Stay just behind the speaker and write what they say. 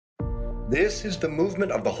This is the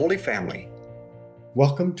movement of the Holy Family.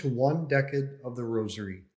 Welcome to 1 decade of the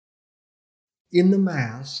Rosary. In the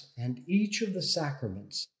Mass and each of the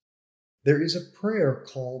sacraments, there is a prayer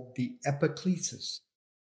called the Epiclesis,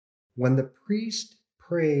 when the priest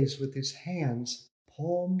prays with his hands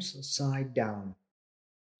palms side down,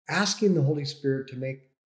 asking the Holy Spirit to make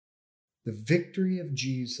the victory of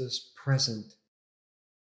Jesus present.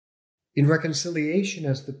 In reconciliation,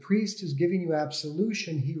 as the priest is giving you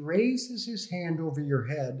absolution, he raises his hand over your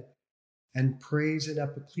head and prays in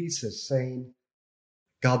epiclesis, saying,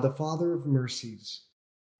 God the Father of mercies,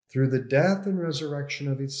 through the death and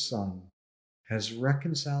resurrection of his Son, has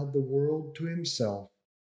reconciled the world to himself,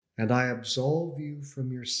 and I absolve you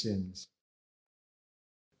from your sins.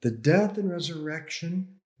 The death and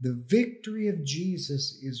resurrection, the victory of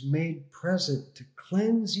Jesus is made present to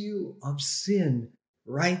cleanse you of sin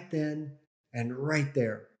right then and right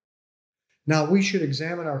there. Now, we should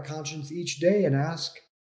examine our conscience each day and ask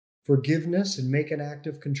forgiveness and make an act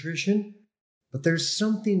of contrition, but there's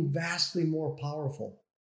something vastly more powerful.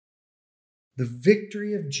 The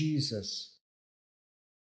victory of Jesus,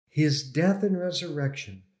 his death and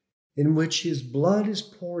resurrection, in which his blood is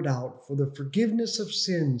poured out for the forgiveness of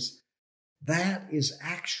sins, that is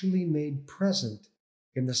actually made present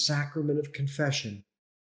in the sacrament of confession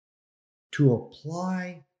to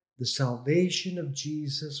apply the salvation of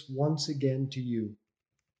Jesus once again to you.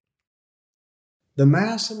 The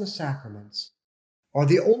Mass and the sacraments are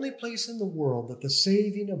the only place in the world that the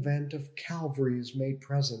saving event of Calvary is made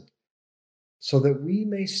present, so that we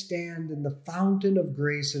may stand in the fountain of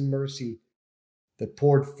grace and mercy that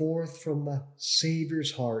poured forth from the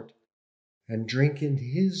Savior's heart and drink in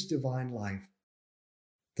his divine life.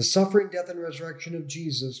 The suffering, death, and resurrection of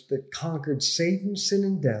Jesus that conquered Satan, sin,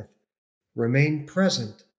 and death remain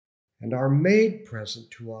present and are made present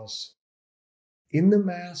to us in the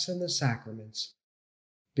Mass and the sacraments,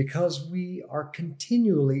 because we are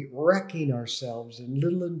continually wrecking ourselves in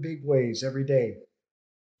little and big ways every day.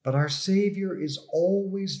 But our Savior is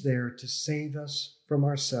always there to save us from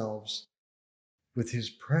ourselves with his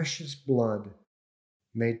precious blood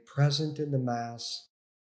made present in the Mass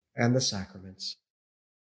and the sacraments.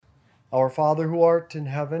 Our Father who art in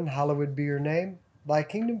heaven, hallowed be your name. Thy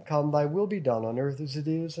kingdom come, thy will be done on earth as it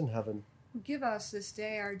is in heaven. Give us this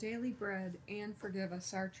day our daily bread, and forgive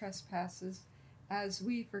us our trespasses, as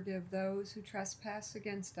we forgive those who trespass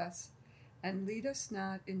against us. And lead us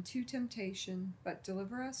not into temptation, but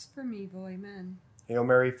deliver us from evil. Amen. Hail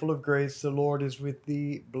Mary, full of grace, the Lord is with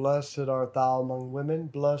thee. Blessed art thou among women,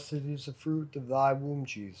 blessed is the fruit of thy womb,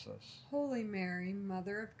 Jesus. Holy Mary,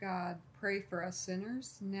 Mother of God, pray for us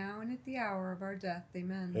sinners, now and at the hour of our death.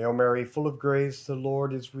 Amen. Hail Mary, full of grace, the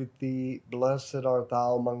Lord is with thee. Blessed art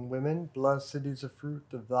thou among women, blessed is the fruit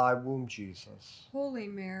of thy womb, Jesus. Holy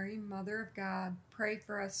Mary, Mother of God, pray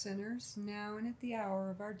for us sinners, now and at the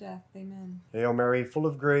hour of our death. Amen. Hail Mary, full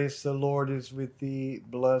of grace, the Lord is with thee.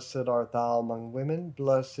 Blessed art thou among women,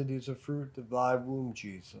 blessed is the fruit of thy womb,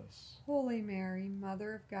 Jesus. Holy Mary,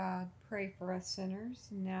 Mother of God, pray for us sinners,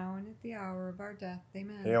 now and at the hour of our death.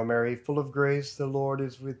 Amen. Hail Mary, full of grace, the Lord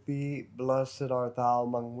is with thee. Blessed art thou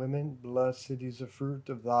among women, blessed is the fruit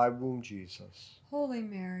of thy womb, Jesus. Holy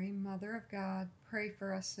Mary, Mother of God, pray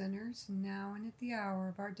for us sinners, now and at the hour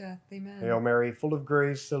of our death. Amen. Hail Mary, full of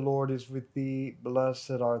grace, the Lord is with thee.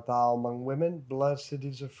 Blessed art thou among women, blessed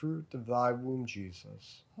is the fruit of thy womb,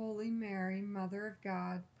 Jesus. Holy Mary, Mother of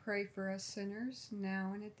God, pray for us sinners,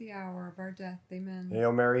 now and at the hour of our death. Amen.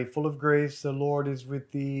 Hail Mary, full of grace, the Lord is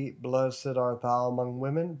with thee. Blessed art thou among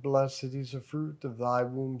women, blessed is the fruit of thy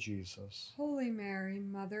womb, Jesus. Holy Mary,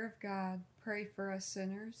 Mother of God, pray for us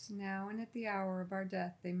sinners, now and at the hour of our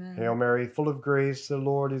death. Amen. Hail Mary, full of grace, the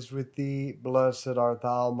Lord is with thee. Blessed art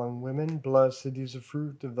thou among women, blessed is the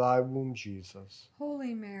fruit of thy womb, Jesus.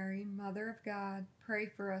 Holy Mary, Mother of God, pray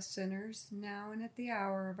for us sinners, now and at the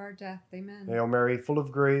hour of our death. Amen. Hail Mary, full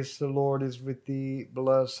of grace, the Lord is with thee.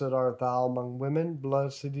 Blessed art thou among women,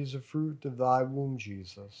 blessed is the fruit of thy womb,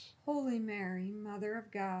 Jesus. Holy Mary, Mother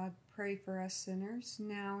of God, pray for us sinners,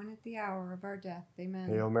 now and at the hour of our death. Amen.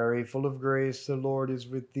 Hail Mary, full of grace, the Lord is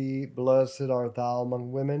with thee. Blessed art thou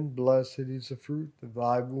among women, blessed is the fruit of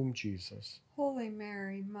thy womb, Jesus. Holy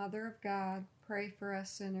Mary, Mother of God, pray for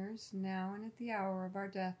us sinners, now and at the hour of our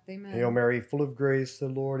death. Amen. Hail Mary, full of grace, the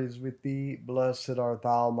Lord is with thee. Blessed art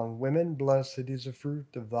thou among women, blessed is the fruit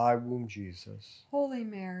of thy womb, Jesus. Holy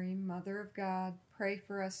Mary, Mother of God, pray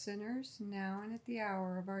for us sinners, now and at the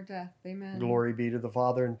hour of our death. Amen. Glory be to the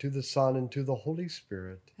Father, and to the Son, and to the Holy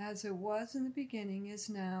Spirit. As it was in the beginning, is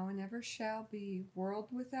now, and ever shall be, world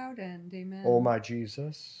without end. Amen. O my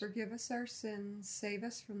Jesus, forgive us our sins, save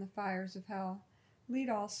us from the fires of hell. Lead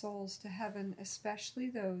all souls to heaven, especially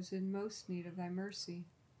those in most need of thy mercy.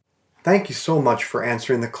 Thank you so much for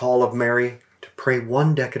answering the call of Mary to pray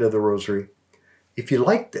 1 decade of the Rosary. If you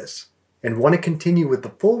like this and want to continue with the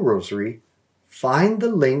full Rosary, find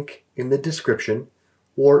the link in the description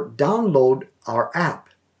or download our app,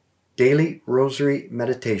 Daily Rosary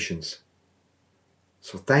Meditations.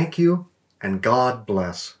 So thank you and God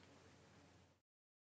bless.